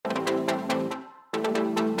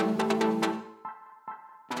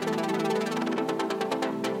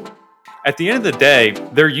at the end of the day,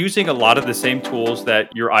 they're using a lot of the same tools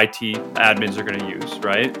that your IT admins are going to use,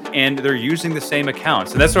 right? And they're using the same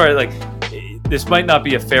accounts. And that's why, this might not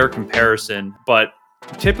be a fair comparison, but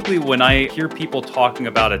typically when I hear people talking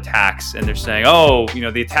about attacks and they're saying,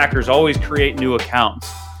 the attackers always create new accounts.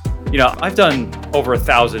 I've done over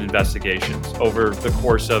 1,000 investigations over the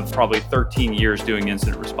course of probably 13 years doing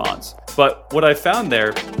incident response. But what I found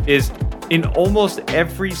there is in almost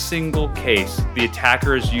every single case, the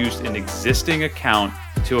attacker has used an existing account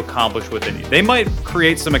to accomplish what they need. They might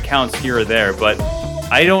create some accounts here or there, but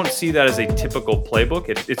I don't see that as a typical playbook.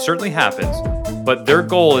 It certainly happens, but their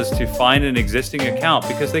goal is to find an existing account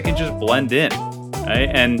because they can just blend in, right?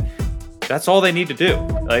 And that's all they need to do.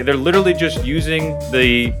 They're literally just using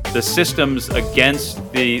the systems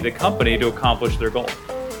against the company to accomplish their goal.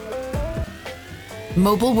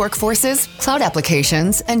 Mobile workforces, cloud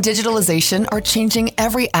applications, and digitalization are changing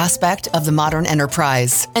every aspect of the modern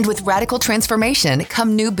enterprise. And with radical transformation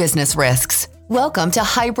come new business risks. Welcome to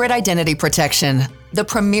Hybrid Identity Protection, the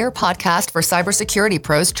premier podcast for cybersecurity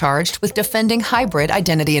pros charged with defending hybrid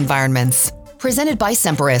identity environments. Presented by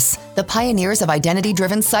Semperis, the pioneers of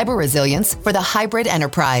identity-driven cyber resilience for the hybrid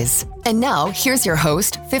enterprise. And now, here's your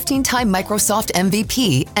host, 15-time Microsoft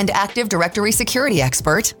MVP and Active Directory security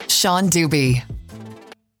expert, Sean Dubey.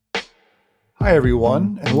 Hi,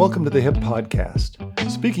 everyone, and welcome to the HIP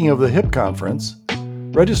Podcast. Speaking of the HIP Conference,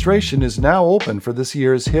 registration is now open for this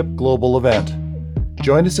year's HIP Global event.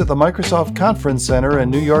 Join us at the Microsoft Conference Center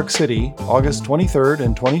in New York City, August 23rd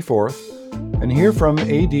and 24th, and hear from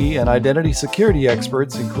AD and identity security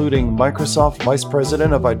experts, including Microsoft Vice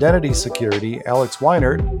President of Identity Security, Alex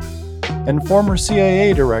Weinert, and former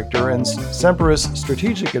CIA Director and Semperis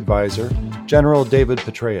Strategic Advisor, General David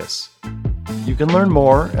Petraeus. You can learn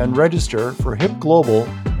more and register for HIP Global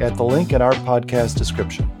at the link in our podcast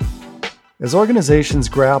description. As organizations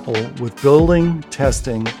grapple with building,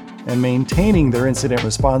 testing, and maintaining their incident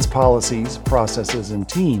response policies, processes, and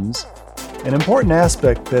teams, an important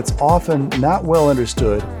aspect that's often not well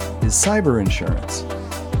understood is cyber insurance.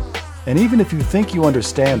 And even if you think you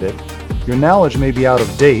understand it, your knowledge may be out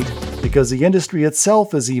of date because the industry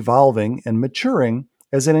itself is evolving and maturing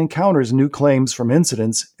as it encounters new claims from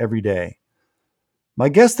incidents every day. My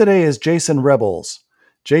guest today is Jason Rebholz.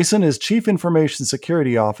 Jason is Chief Information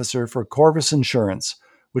Security Officer for Corvus Insurance,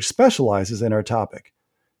 which specializes in our topic.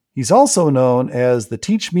 He's also known as the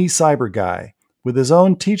TeachMeCyber guy, with his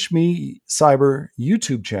own TeachMeCyber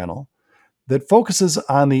YouTube channel that focuses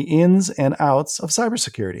on the ins and outs of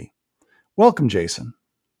cybersecurity. Welcome, Jason.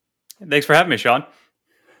 Thanks for having me, Sean.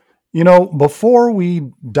 Before we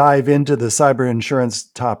dive into the cyber insurance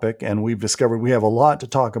topic, and we've discovered we have a lot to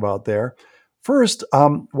talk about there, first,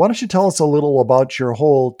 why don't you tell us a little about your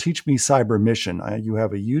whole TeachMeCyber mission? You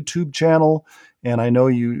have a YouTube channel, and I know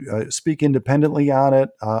you speak independently on it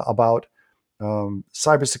about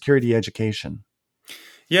cybersecurity education.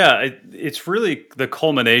 Yeah, it's really the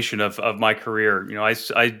culmination of my career.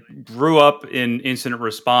 I grew up in incident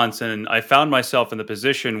response, and I found myself in the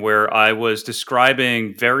position where I was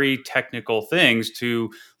describing very technical things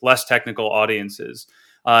to less technical audiences.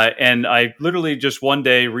 And I literally just one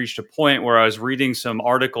day reached a point where I was reading some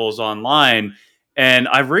articles online, and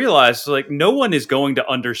I realized no one is going to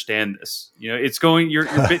understand this.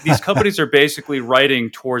 These companies are basically writing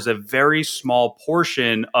towards a very small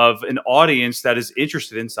portion of an audience that is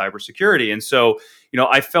interested in cybersecurity. And so,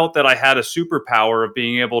 I felt that I had a superpower of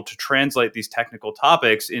being able to translate these technical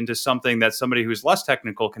topics into something that somebody who's less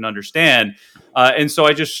technical can understand. And so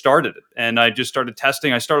I just started it, and I just started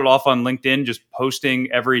testing. I started off on LinkedIn, just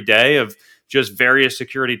posting every day of just various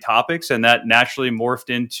security topics, and that naturally morphed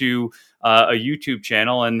into a YouTube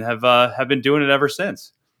channel, and have been doing it ever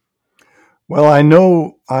since. Well, I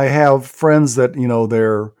know I have friends that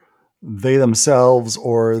they themselves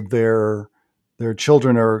or their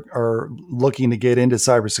children are looking to get into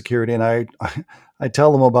cybersecurity, and I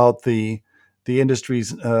tell them about the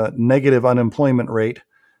industry's negative unemployment rate,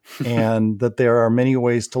 and that there are many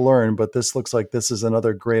ways to learn. But this looks like this is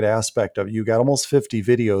another great aspect of it. You got almost 50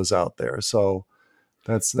 videos out there, so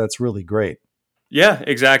that's really great. Yeah,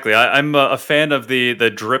 exactly. I'm a fan of the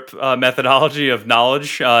drip methodology of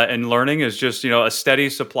knowledge and learning. Is just a steady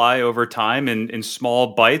supply over time in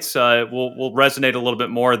small bites will resonate a little bit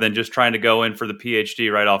more than just trying to go in for the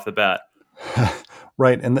PhD right off the bat.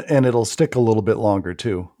 Right, and it'll stick a little bit longer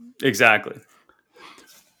too. Exactly.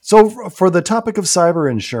 So for the topic of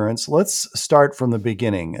cyber insurance, let's start from the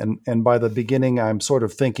beginning. And by the beginning, I'm sort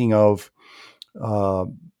of thinking of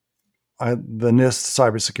the NIST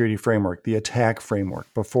cybersecurity framework, the attack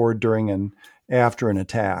framework, before, during, and after an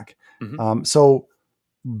attack. Mm-hmm. So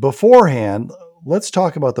beforehand, let's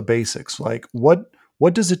talk about the basics. Like what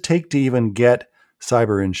does it take to even get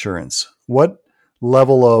cyber insurance? What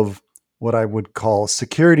level of what I would call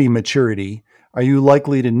security maturity are you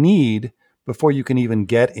likely to need before you can even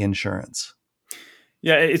get insurance?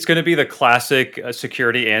 Yeah, it's going to be the classic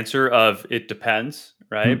security answer of it depends,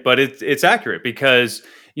 Hmm. right? But it's accurate because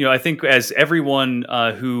I think as everyone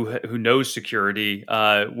who knows security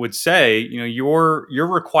would say, your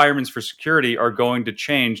requirements for security are going to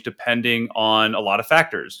change depending on a lot of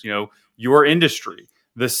factors. Your industry,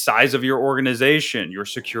 the size of your organization, your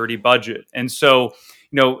security budget, and so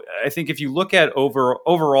I think if you look at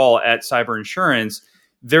overall at cyber insurance,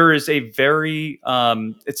 there is a very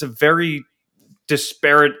it's a very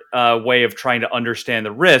disparate way of trying to understand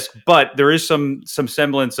the risk, but there is some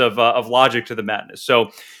semblance of logic to the madness.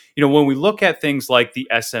 So, when we look at things like the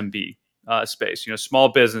SMB space, small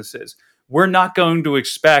businesses, we're not going to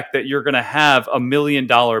expect that you're going to have $1 million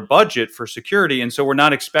budget for security, and so we're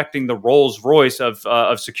not expecting the Rolls Royce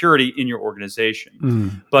of security in your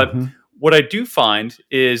organization. But Mm-hmm. what I do find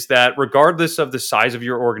is that regardless of the size of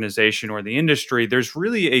your organization or the industry, there's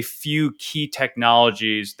really a few key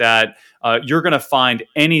technologies that you're going to find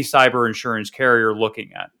any cyber insurance carrier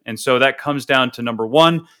looking at. And so that comes down to number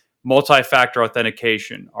one, multi-factor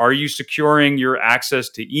authentication. Are you securing your access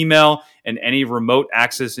to email and any remote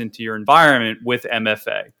access into your environment with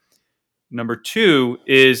MFA? Number two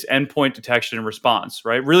is endpoint detection and response,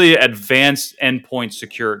 right? Really advanced endpoint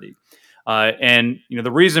security. And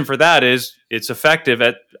the reason for that is it's effective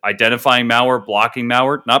at identifying malware, blocking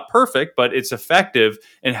malware. Not perfect, but it's effective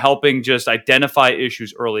in helping just identify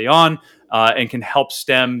issues early on and can help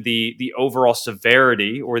stem the overall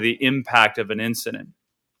severity or the impact of an incident.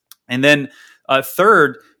 And then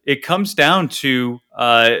third, it comes down to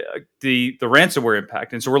the ransomware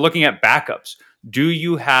impact. And so we're looking at backups. Do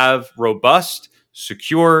you have robust,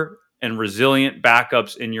 secure, and resilient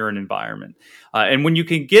backups in your environment? And when you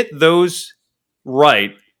can get those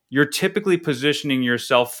right, you're typically positioning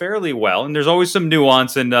yourself fairly well. And there's always some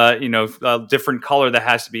nuance and different color that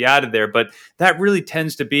has to be added there. But that really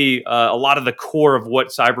tends to be a lot of the core of what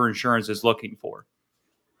cyber insurance is looking for.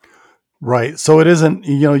 Right. So it isn't,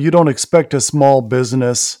 you don't expect a small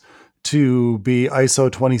business to be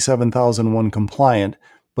ISO 27001 compliant,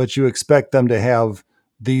 but you expect them to have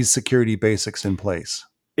these security basics in place.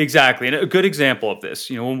 Exactly. And a good example of this,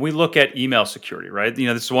 when we look at email security, right?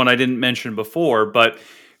 This is one I didn't mention before, but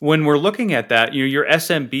when we're looking at that, your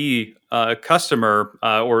SMB customer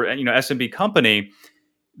or SMB company,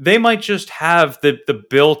 they might just have the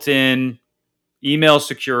built-in email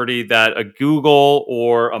security that a Google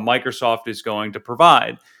or a Microsoft is going to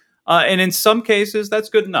provide. And in some cases, that's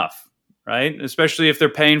good enough, right? Especially if they're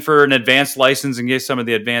paying for an advanced license and get some of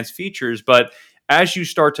the advanced features. But as you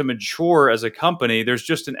start to mature as a company, there's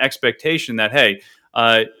just an expectation that, hey,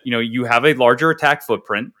 you have a larger attack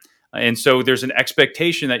footprint. And so there's an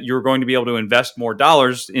expectation that you're going to be able to invest more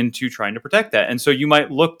dollars into trying to protect that. And so you might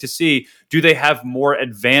look to see, do they have more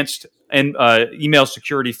advanced and email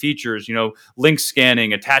security features, link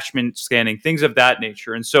scanning, attachment scanning, things of that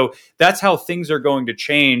nature. And so that's how things are going to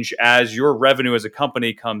change as your revenue as a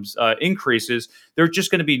company increases. There are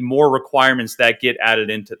just going to be more requirements that get added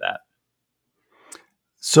into that.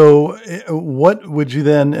 So what would you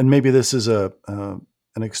then, and maybe this is an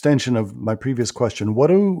extension of my previous question, what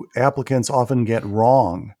do applicants often get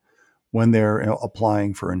wrong when they're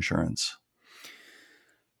applying for insurance?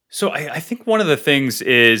 So I think one of the things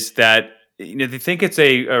is that they think it's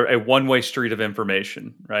a one-way street of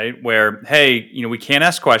information, right? Where, hey, we can't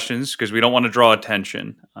ask questions because we don't want to draw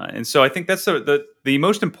attention. And so I think that's the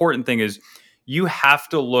most important thing is you have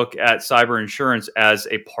to look at cyber insurance as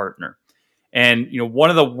a partner. And one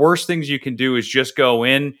of the worst things you can do is just go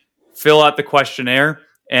in, fill out the questionnaire,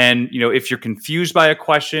 and if you're confused by a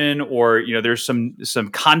question or there's some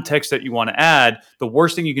context that you want to add, the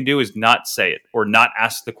worst thing you can do is not say it or not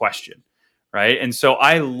ask the question, right? And so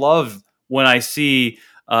I love when I see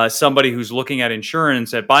somebody who's looking at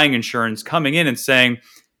insurance, at buying insurance, coming in and saying,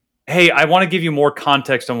 hey, I want to give you more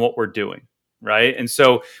context on what we're doing. Right. And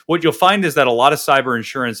so what you'll find is that a lot of cyber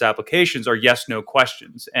insurance applications are yes, no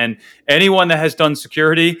questions. And anyone that has done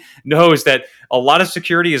security knows that a lot of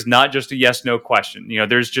security is not just a yes, no question.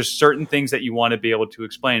 There's just certain things that you want to be able to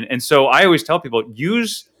explain. And so I always tell people,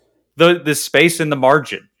 use the space in the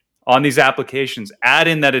margin on these applications, add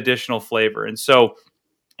in that additional flavor. And so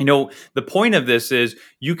the point of this is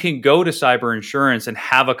you can go to cyber insurance and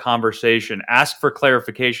have a conversation, ask for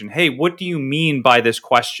clarification. Hey, what do you mean by this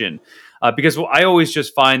question? Because I always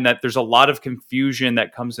just find that there's a lot of confusion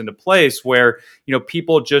that comes into place where,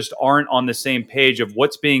 people just aren't on the same page of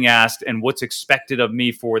what's being asked and what's expected of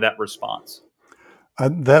me for that response.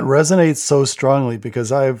 That resonates so strongly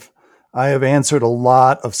because I have answered a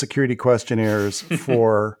lot of security questionnaires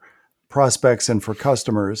for prospects and for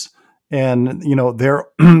customers, and they're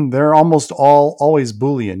they're almost always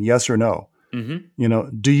Boolean, yes or no.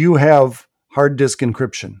 Mm-hmm. Do you have hard disk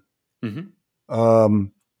encryption? Mm-hmm.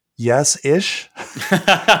 Yes ish.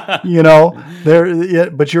 But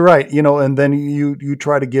you're right. And then you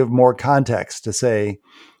try to give more context to say,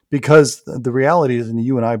 because the reality is, and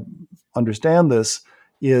you and I understand this,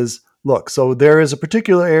 is look, so there is a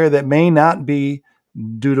particular area that may not be,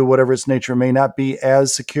 due to whatever its nature, may not be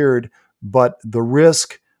as secured, but the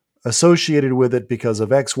risk associated with it because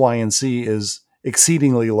of X, Y, and Z is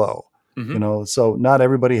exceedingly low. Mm-hmm. So not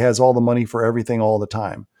everybody has all the money for everything all the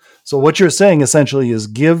time. So what you're saying essentially is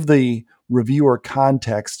give the reviewer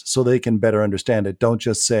context so they can better understand it. Don't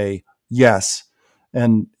just say yes,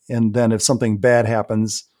 and then if something bad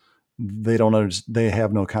happens, they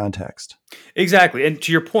have no context. Exactly. And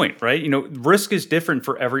to your point, right? Risk is different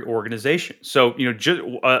for every organization. So,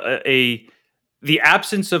 the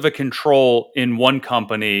absence of a control in one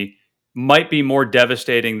company might be more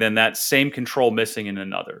devastating than that same control missing in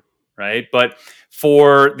another, right? But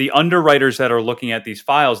for the underwriters that are looking at these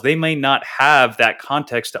files, they may not have that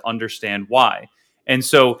context to understand why. And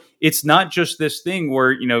so it's not just this thing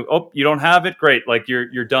where, oh, you don't have it, great, like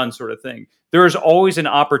you're done sort of thing. There is always an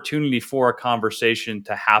opportunity for a conversation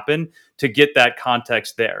to happen to get that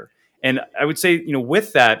context there. And I would say,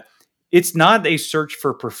 with that, it's not a search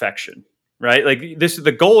for perfection, right? Like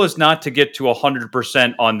the goal is not to get to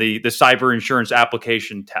 100% on the cyber insurance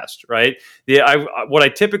application test, right? What I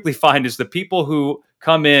typically find is the people who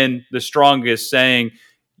come in the strongest saying,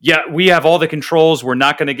 yeah, we have all the controls, we're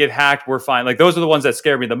not going to get hacked, we're fine. Like those are the ones that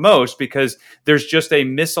scare me the most, because there's just a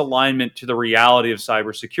misalignment to the reality of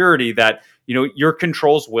cybersecurity that, your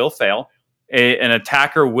controls will fail. An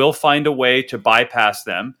attacker will find a way to bypass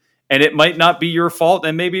them. And it might not be your fault,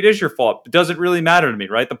 and maybe it is your fault. It doesn't really matter to me,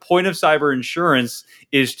 right? The point of cyber insurance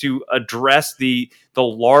is to address the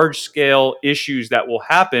large scale issues that will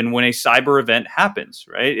happen when a cyber event happens,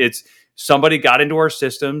 right? It's somebody got into our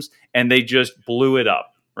systems and they just blew it up,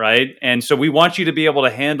 right? And so we want you to be able to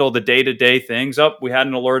handle the day-to-day things. We had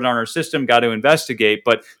an alert on our system, got to investigate.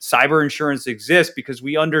 But cyber insurance exists because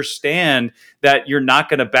we understand that you're not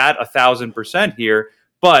going to bat 1,000% here,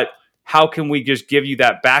 but how can we just give you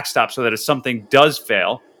that backstop so that if something does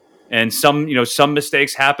fail and some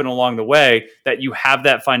mistakes happen along the way, that you have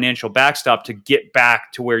that financial backstop to get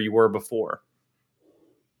back to where you were before?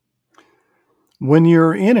 When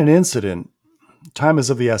you're in an incident, time is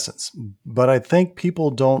of the essence, but I think people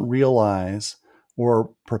don't realize or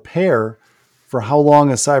prepare for how long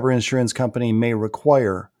a cyber insurance company may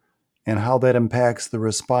require and how that impacts the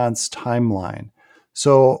response timeline.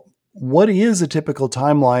 So what is a typical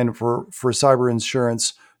timeline for cyber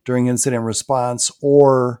insurance during incident response,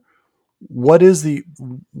 or what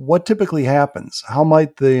typically happens? How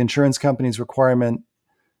might the insurance company's requirement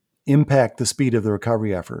impact the speed of the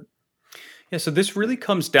recovery effort? Yeah, so this really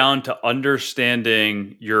comes down to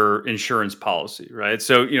understanding your insurance policy, right?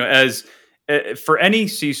 So, as for any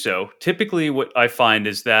CISO, typically what I find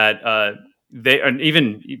is that they, and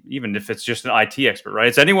even if it's just an IT expert, right?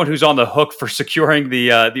 It's anyone who's on the hook for securing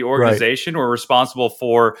the organization, right, or responsible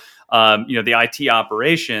for the IT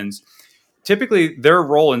operations. Typically, their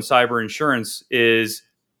role in cyber insurance is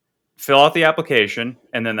fill out the application,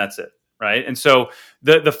 and then that's it, right? And so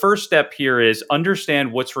the first step here is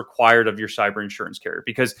understand what's required of your cyber insurance carrier,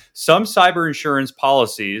 because some cyber insurance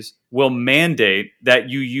policies will mandate that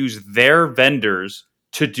you use their vendors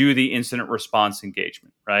to do the incident response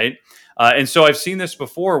engagement, right? And so I've seen this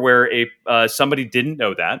before where somebody didn't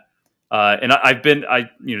know that. And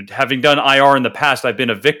having done IR in the past, I've been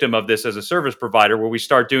a victim of this as a service provider, where we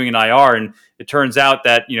start doing an IR and it turns out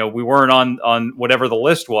that, we weren't on whatever the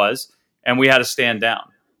list was, and we had to stand down.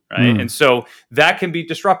 Right. And so that can be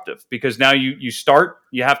disruptive, because now you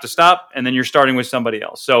have to stop, and then you're starting with somebody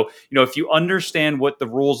else. So, if you understand what the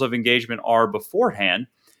rules of engagement are beforehand,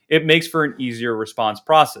 it makes for an easier response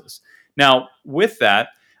process. Now, with that,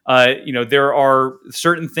 there are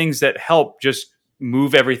certain things that help just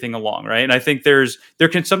move everything along, right? And I think there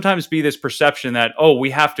can sometimes be this perception that,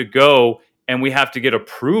 we have to go and we have to get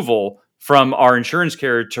approval from our insurance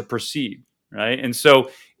carrier to proceed, right? And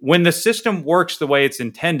so when the system works the way it's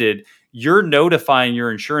intended, you're notifying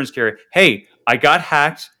your insurance carrier, hey, I got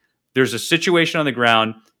hacked. There's a situation on the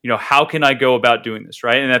ground. How can I go about doing this,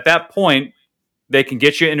 right? And at that point, they can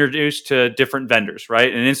get you introduced to different vendors,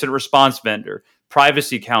 right? An incident response vendor,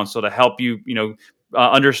 privacy counsel to help you,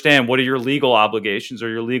 understand what are your legal obligations or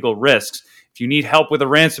your legal risks. If you need help with a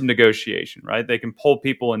ransom negotiation, right, they can pull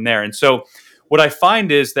people in there. And so what I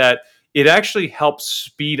find is that it actually helps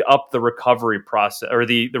speed up the recovery process or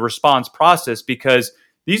the response process, because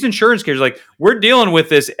these insurance carriers, like, we're dealing with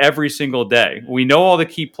this every single day. We know all the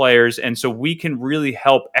key players, and so we can really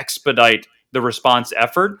help expedite the response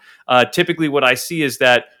effort. Typically, what I see is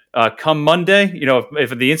that come Monday,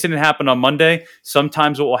 if the incident happened on Monday,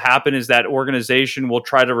 sometimes what will happen is that organization will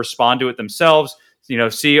try to respond to it themselves.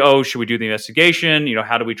 See, should we do the investigation?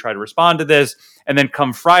 How do we try to respond to this? And then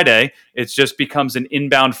come Friday, it just becomes an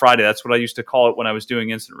inbound Friday. That's what I used to call it when I was doing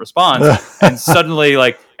incident response. And suddenly,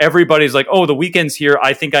 like, everybody's like, oh, the weekend's here.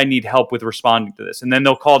 I think I need help with responding to this. And then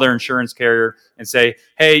they'll call their insurance carrier and say,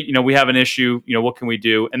 hey, we have an issue. What can we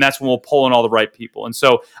do? And that's when we'll pull in all the right people. And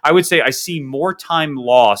so I would say I see more time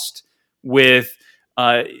lost with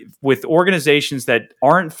organizations that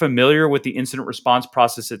aren't familiar with the incident response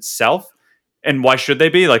process itself. And why should they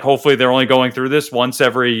be? Like, hopefully they're only going through this once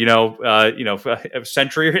every, a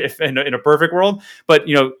century if in a perfect world. But,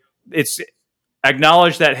 it's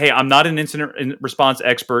acknowledge that, hey, I'm not an incident response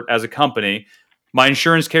expert as a company. My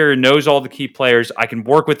insurance carrier knows all the key players. I can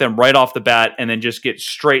work with them right off the bat and then just get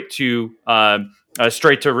straight to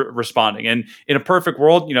responding. And in a perfect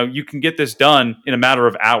world, you can get this done in a matter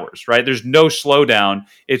of hours, right? There's no slowdown.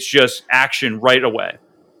 It's just action right away.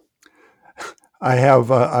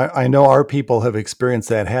 I know our people have experienced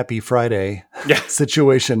that Happy Friday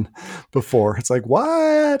situation before. It's like,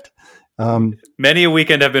 what? Many a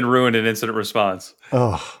weekend have been ruined in incident response.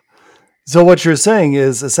 Oh, so what you're saying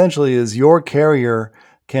is essentially your carrier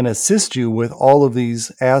can assist you with all of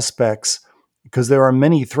these aspects, because there are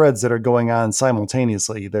many threads that are going on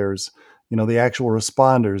simultaneously. There's, the actual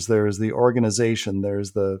responders, there's the organization,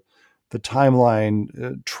 there's the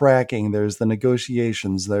timeline tracking, there's the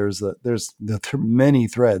negotiations, there's many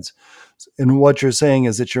threads. And what you're saying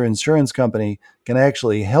is that your insurance company can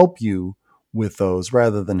actually help you with those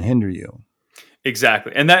rather than hinder you.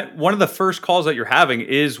 Exactly. And that one of the first calls that you're having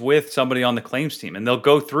is with somebody on the claims team, and they'll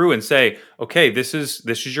go through and say, okay, this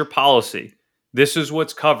is your policy. This is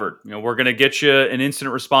what's covered. We're going to get you an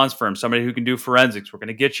incident response firm, somebody who can do forensics. We're going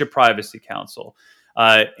to get you privacy counsel.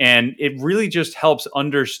 And it really just helps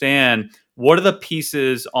understand what are the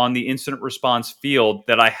pieces on the incident response field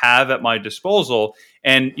that I have at my disposal,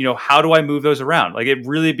 and how do I move those around? Like, it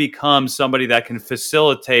really becomes somebody that can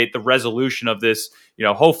facilitate the resolution of this,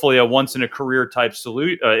 hopefully a once in a career type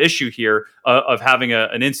issue here of having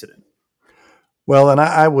an incident. Well, and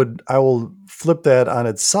I will flip that on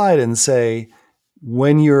its side and say,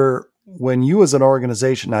 when you as an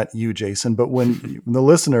organization, not you, Jason, but when the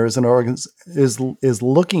listener is is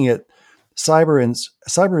looking at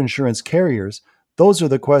cyber insurance carriers, those are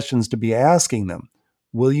the questions to be asking them.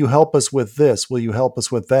 Will you help us with this? Will you help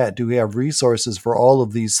us with that? Do we have resources for all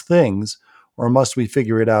of these things, or must we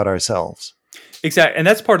figure it out ourselves? Exactly. And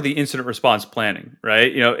that's part of the incident response planning,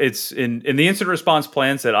 right? It's in the incident response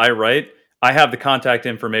plans that I write, I have the contact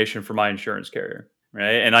information for my insurance carrier.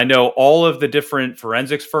 Right. And I know all of the different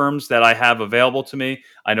forensics firms that I have available to me.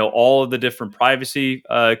 I know all of the different privacy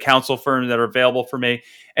counsel firms that are available for me.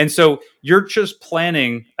 And so you're just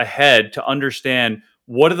planning ahead to understand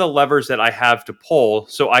what are the levers that I have to pull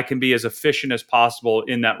so I can be as efficient as possible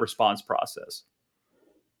in that response process.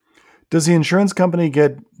 Does the insurance company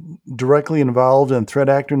get directly involved in threat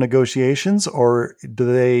actor negotiations, or do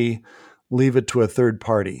they leave it to a third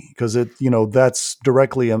party? Because that's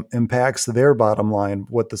directly impacts their bottom line,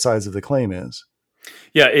 what the size of the claim is.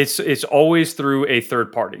 Yeah, it's always through a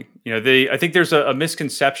third party. I think there's a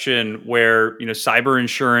misconception where cyber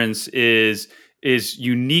insurance is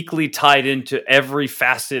uniquely tied into every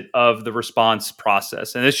facet of the response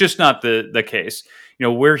process, and it's just not the case.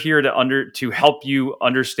 We're here to help you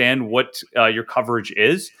understand what your coverage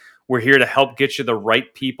is. We're here to help get you the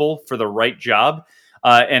right people for the right job.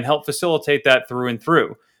 And help facilitate that through and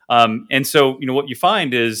through. And so, what you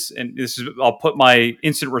find is, and I'll put my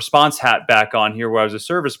incident response hat back on here where I was a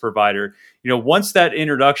service provider. Once that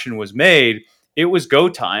introduction was made, it was go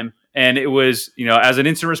time. And it was, as an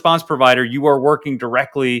incident response provider, you are working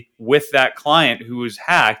directly with that client who was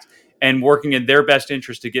hacked and working in their best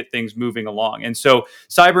interest to get things moving along. And so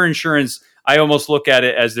cyber insurance, I almost look at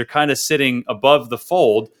it as they're kind of sitting above the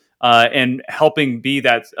fold, and helping be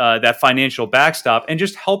that financial backstop, and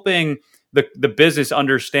just helping the business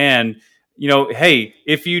understand, hey,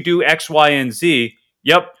 if you do X, Y, and Z,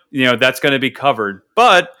 yep, that's going to be covered.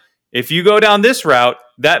 But if you go down this route,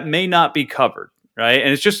 that may not be covered, right?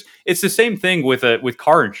 And it's the same thing with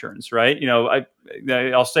car insurance, right?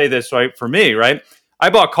 I'll say this, right, for me, right? I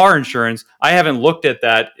bought car insurance. I haven't looked at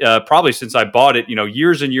that probably since I bought it,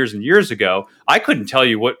 years and years and years ago. I couldn't tell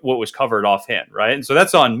you what was covered offhand, right? And so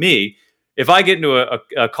that's on me. if I get into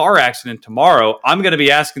a car accident tomorrow, I'm going to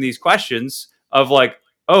be asking these questions of like,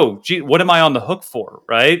 oh, gee, what am I on the hook for,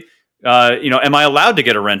 right? Am I allowed to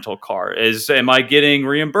get a rental car? Am I getting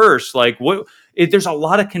reimbursed? Like, there's a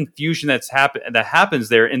lot of confusion that happens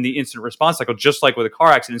there in the incident response cycle, just like with a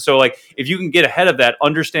car accident. So, like, if you can get ahead of that,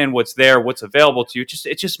 understand what's there, what's available to you,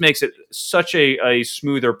 it just makes it such a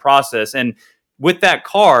smoother process. And with that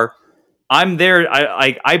car, I'm there.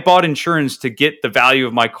 I bought insurance to get the value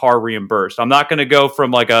of my car reimbursed. I'm not going to go from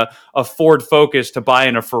like a Ford Focus to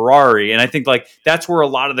buying a Ferrari. And I think like that's where a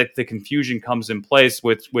lot of the confusion comes in place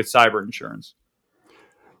with cyber insurance.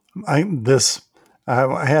 I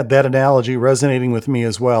had that analogy resonating with me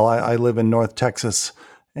as well. I live in North Texas.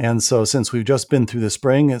 And so since we've just been through the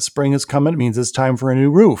spring is coming, it means it's time for a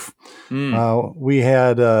new roof. We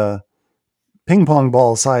had ping pong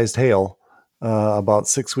ball sized hail about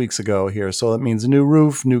 6 weeks ago here. So that means a new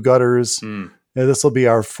roof, new gutters. This will be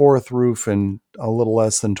our fourth roof in a little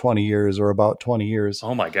less than 20 years or about 20 years.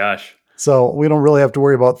 Oh my gosh. So we don't really have to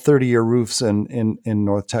worry about 30-year roofs in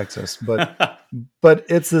North Texas, but, but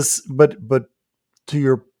it's this, but to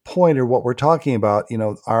your point or what we're talking about,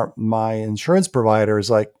 my insurance provider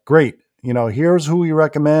is like, great, here's who we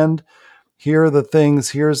recommend. Here are the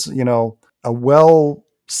things, here's, a well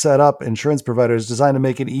set up insurance provider is designed to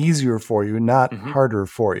make it easier for you, not harder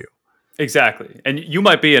for you. Exactly. And you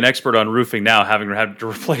might be an expert on roofing now, having had to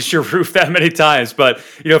replace your roof that many times. But,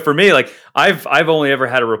 for me, like I've only ever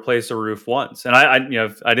had to replace a roof once. And I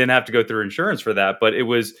didn't have to go through insurance for that. But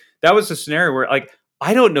that was a scenario where like,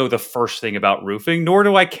 I don't know the first thing about roofing, nor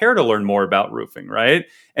do I care to learn more about roofing. Right.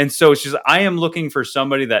 And so it's just, I am looking for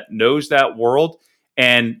somebody that knows that world.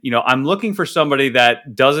 And, I'm looking for somebody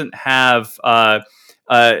that doesn't have,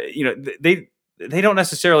 they don't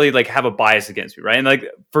necessarily like have a bias against me, right? And like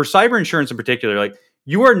for cyber insurance in particular, like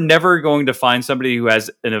you are never going to find somebody who has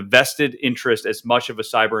a vested interest as much of a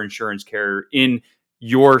cyber insurance carrier in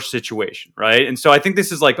your situation, right? And so I think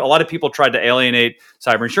this is like a lot of people tried to alienate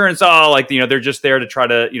cyber insurance. Oh, like they're just there to try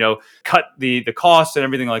to cut the costs and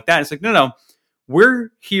everything like that. And it's like no.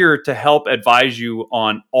 We're here to help advise you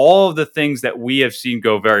on all of the things that we have seen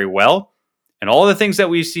go very well and all the things that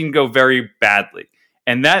we've seen go very badly.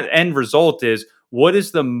 And that end result is what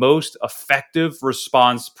is the most effective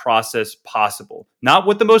response process possible? Not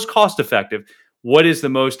what the most cost effective, what is the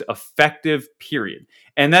most effective period?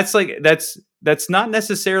 And that's not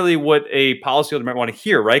necessarily what a policyholder might want to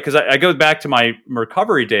hear, right? Because I go back to my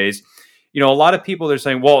recovery days. A lot of people, they're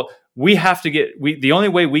saying, well, the only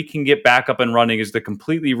way we can get back up and running is to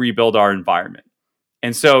completely rebuild our environment.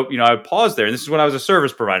 And so, I would pause there. And this is when I was a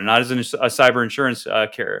service provider, not as a cyber insurance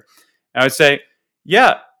carrier. And I would say,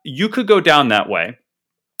 yeah, you could go down that way,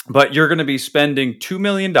 but you're going to be spending $2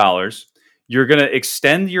 million. You're going to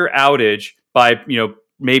extend your outage by,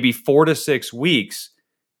 maybe 4 to 6 weeks.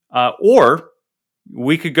 Or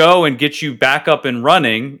we could go and get you back up and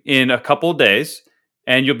running in a couple of days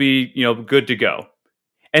and you'll be, good to go.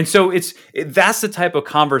 And so that's the type of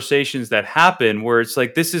conversations that happen where it's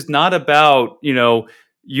like, this is not about, you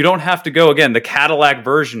don't have to go, again, the Cadillac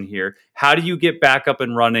version here. How do you get back up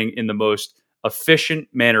and running in the most efficient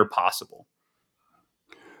manner possible?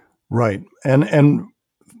 Right. And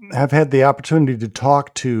have had the opportunity to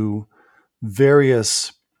talk to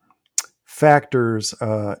various factors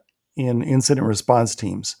in incident response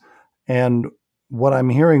teams. And what I'm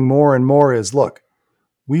hearing more and more is, look,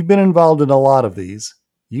 we've been involved in a lot of these.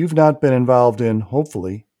 You've not been involved in,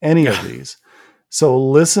 hopefully, any of these. So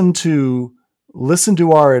listen to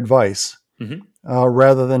our advice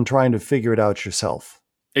rather than trying to figure it out yourself.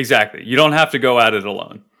 Exactly. You don't have to go at it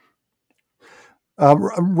alone.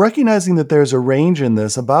 Recognizing that there's a range in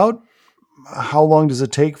this, about how long does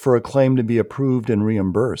it take for a claim to be approved and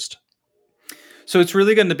reimbursed? So it's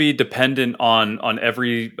really going to be dependent on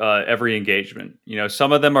every engagement.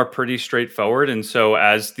 Some of them are pretty straightforward, and so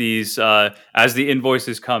as the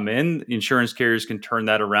invoices come in, insurance carriers can turn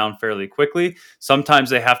that around fairly quickly. Sometimes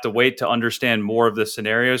they have to wait to understand more of the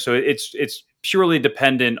scenario. So it's purely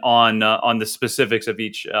dependent on the specifics of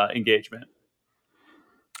each engagement.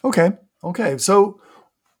 Okay. So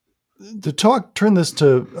to turn this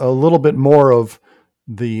to a little bit more of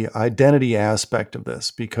the identity aspect of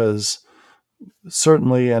this, because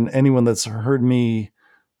certainly, and anyone that's heard me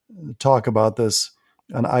talk about this,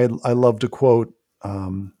 and I love to quote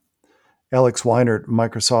Alex Weinert,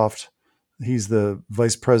 Microsoft. He's the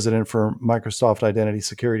vice president for Microsoft Identity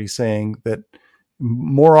Security, saying that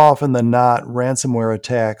more often than not, ransomware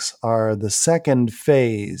attacks are the second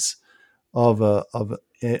phase of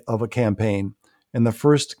a campaign, and the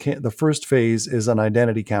first phase is an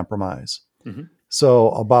identity compromise. Mm-hmm.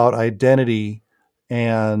 So about identity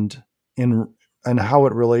and in and how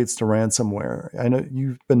it relates to ransomware? I know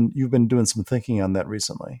you've been doing some thinking on that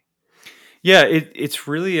recently. Yeah, it's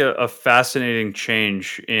really a fascinating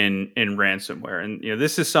change in ransomware, and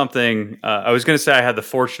this is something I was going to say I had the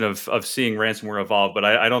fortune of seeing ransomware evolve, but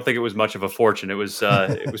I don't think it was much of a fortune. It was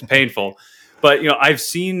painful, but I've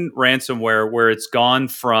seen ransomware where it's gone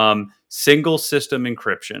from single system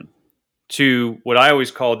encryption to what I always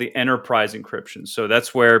call the enterprise encryption. So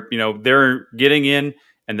that's where they're getting in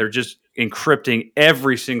and they're just encrypting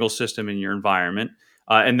every single system in your environment.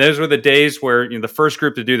 And those were the days where the first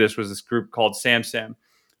group to do this was this group called SamSam,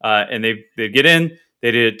 and they get in,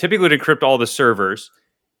 typically would encrypt all the servers,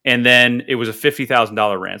 and then it was a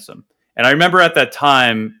 $50,000 ransom. And I remember at that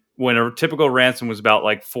time when a typical ransom was about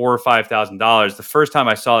like $4,000 or $5,000. The first time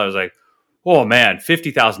I saw it, I was like, "Oh man,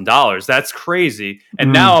 $50,000! That's crazy!"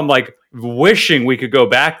 And now I'm like wishing we could go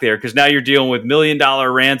back there, because now you're dealing with $1 million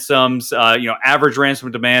ransoms. Average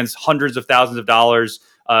ransom demands hundreds of thousands of dollars.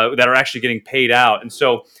 That are actually getting paid out. And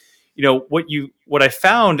so, what I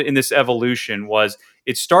found in this evolution was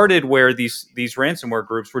it started where these ransomware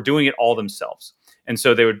groups were doing it all themselves. And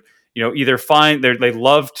so they would, either they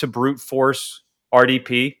love to brute force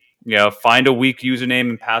RDP, find a weak username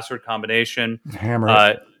and password combination. Hammer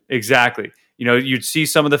it. Exactly. You'd see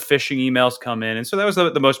some of the phishing emails come in. And so that was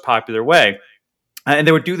the most popular way. And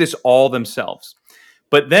they would do this all themselves.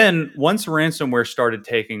 But then once ransomware started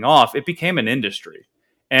taking off, it became an industry.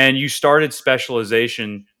 And you started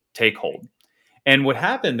specialization take hold. And what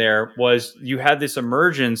happened there was you had this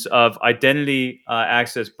emergence of identity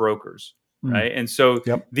access brokers, right? And so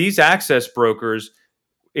these access brokers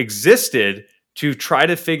existed to try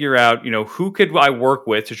to figure out, who could I work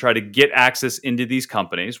with to try to get access into these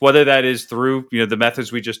companies, whether that is through, the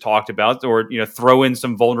methods we just talked about, or, throw in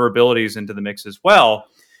some vulnerabilities into the mix as well.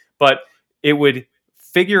 But it would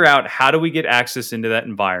figure out, how do we get access into that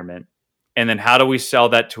environment? And then how do we sell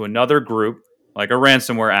that to another group, like a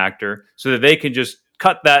ransomware actor, so that they can just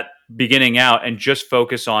cut that beginning out and just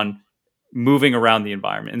focus on moving around the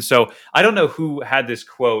environment? And so I don't know who had this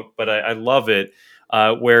quote, but I love it,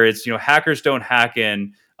 where it's, hackers don't hack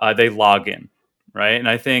in, they log in, right? And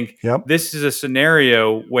I think this is a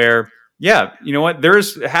scenario where,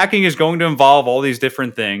 hacking is going to involve all these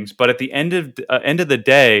different things. But at the end of the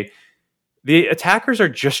day, the attackers are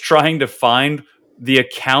just trying to find the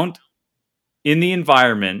account in the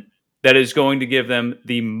environment that is going to give them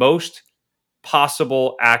the most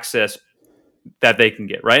possible access that they can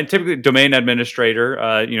get, right? And typically domain administrator,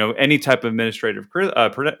 any type of administrative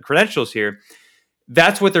credentials here,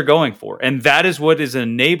 that's what they're going for. And that is what is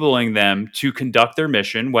enabling them to conduct their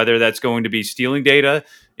mission, whether that's going to be stealing data,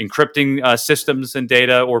 encrypting systems and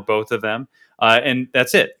data, or both of them. And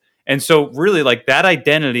that's it. And so really, like, that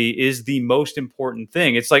identity is the most important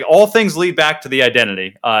thing. It's like all things lead back to the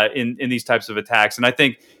identity in these types of attacks. And I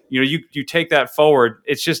think, you take that forward,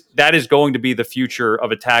 it's just, that is going to be the future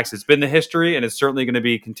of attacks. It's been the history, and it's certainly going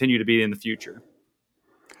to continue to be in the future.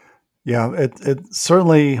 Yeah, it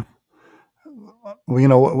certainly,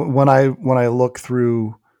 when I look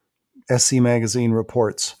through SC Magazine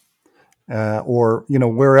reports, or,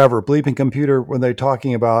 wherever, Bleeping Computer, when they're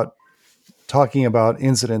talking about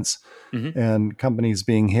incidents and companies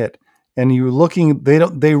being hit, and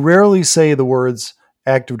they rarely say the words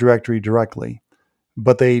Active Directory directly,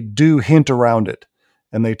 but they do hint around it.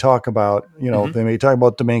 And they talk about, they may talk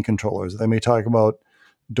about domain controllers, they may talk about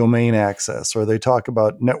domain access, or they talk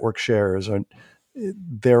about network shares, or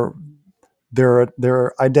they're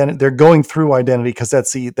going through identity, because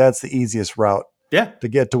that's the easiest route to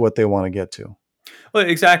get to what they want to get to. Well,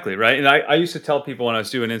 exactly, right. And I used to tell people when I was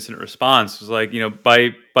doing incident response, it was like,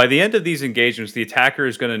 by the end of these engagements, the attacker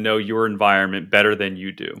is going to know your environment better than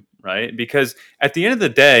you do, right? Because at the end of the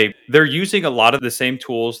day, they're using a lot of the same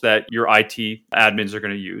tools that your IT admins are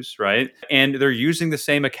going to use, right? And they're using the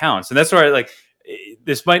same accounts. And that's why,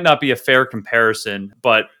 this might not be a fair comparison,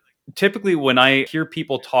 but typically when I hear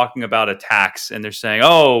people talking about attacks and they're saying,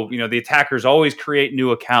 the attackers always create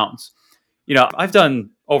new accounts. I've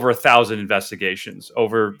done over 1,000 investigations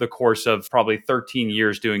over the course of probably 13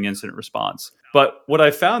 years doing incident response. But what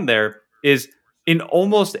I found there is, in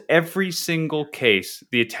almost every single case,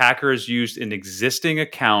 the attacker has used an existing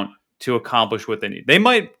account to accomplish what they need. They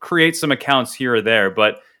might create some accounts here or there,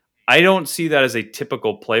 but I don't see that as a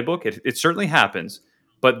typical playbook. It certainly happens,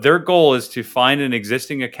 but their goal is to find an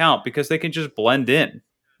existing account because they can just blend in,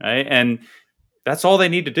 right? And that's all they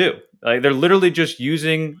need to do. They're literally just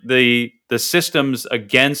using the systems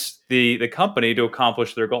against the company to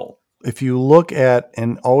accomplish their goal. If you look at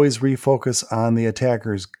and always refocus on the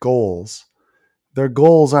attacker's goals, their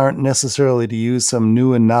goals aren't necessarily to use some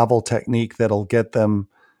new and novel technique that'll get them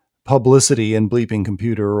publicity in Bleeping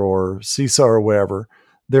Computer or CISO or wherever.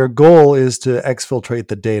 Their goal is to exfiltrate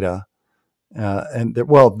the data.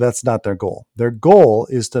 That's not their goal. Their goal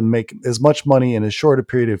is to make as much money in as short a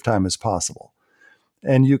period of time as possible.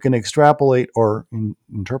 And you can extrapolate or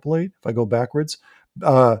interpolate, if I go backwards,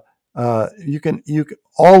 you can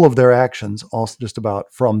all of their actions, also just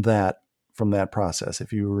about from that process,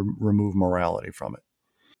 if you remove morality from it.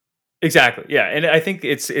 Exactly. Yeah. And I think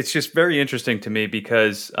it's just very interesting to me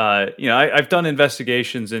because, I've done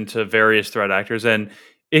investigations into various threat actors. And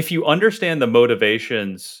if you understand the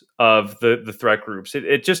motivations of the threat groups,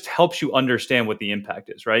 it just helps you understand what the impact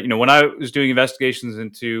is, right? When I was doing investigations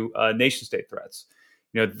into nation state threats,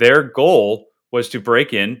 their goal was to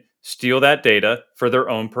break in, steal that data for their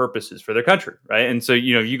own purposes, for their country, right? And so,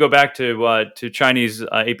 you go back to Chinese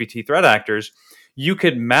APT threat actors, you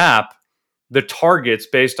could map the targets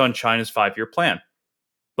based on China's 5-year plan.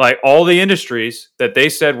 Like all the industries that they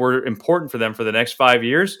said were important for them for the next 5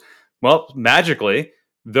 years, well, magically,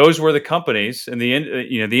 those were the companies and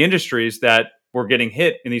the industries that were getting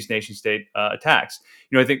hit in these nation state attacks.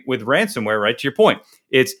 I think with ransomware, right, to your point,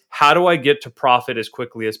 it's how do I get to profit as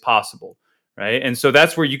quickly as possible, right? And so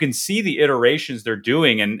that's where you can see the iterations they're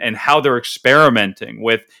doing and how they're experimenting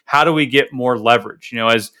with how do we get more leverage.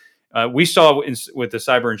 As we saw with the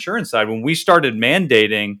cyber insurance side, when we started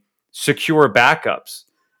mandating secure backups,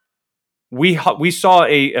 we saw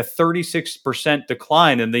a 36%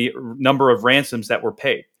 decline in the number of ransoms that were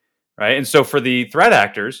paid, right? And so for the threat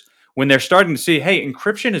actors, when they're starting to see, hey,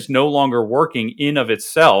 encryption is no longer working in of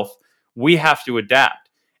itself, we have to adapt.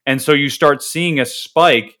 And so you start seeing a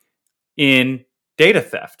spike in data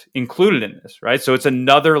theft included in this, right? So it's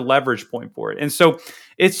another leverage point for it. And so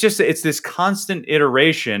it's this constant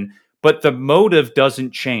iteration, but the motive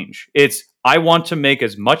doesn't change. It's, I want to make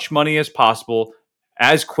as much money as possible,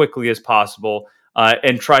 as quickly as possible,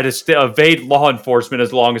 and try to evade law enforcement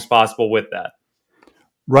as long as possible with that.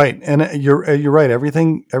 Right. And you're right.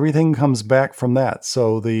 Everything comes back from that.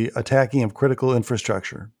 So the attacking of critical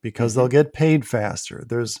infrastructure, because they'll get paid faster.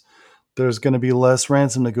 There's going to be less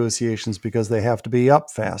ransom negotiations because they have to be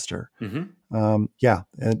up faster.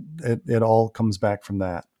 It all comes back from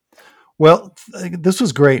that. Well, this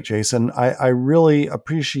was great, Jason. I really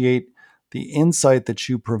appreciate the insight that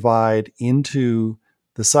you provide into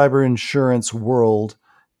the cyber insurance world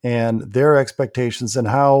and their expectations and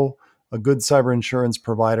how a good cyber insurance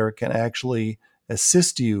provider can actually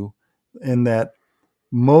assist you in that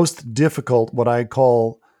most difficult, what I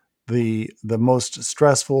call the most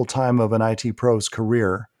stressful time of an IT pro's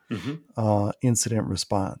career, incident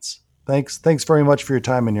response. Thanks very much for your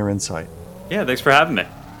time and your insight. Yeah, thanks for having me.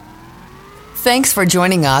 Thanks for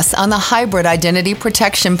joining us on the Hybrid Identity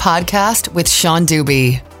Protection Podcast with Sean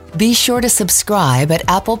Dubey. Be sure to subscribe at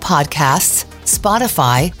Apple Podcasts,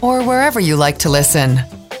 Spotify, or wherever you like to listen.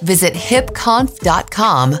 Visit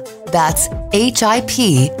hipconf.com, that's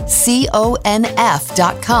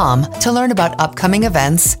HIPCONF.com, to learn about upcoming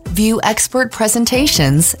events, view expert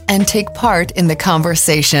presentations, and take part in the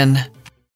conversation.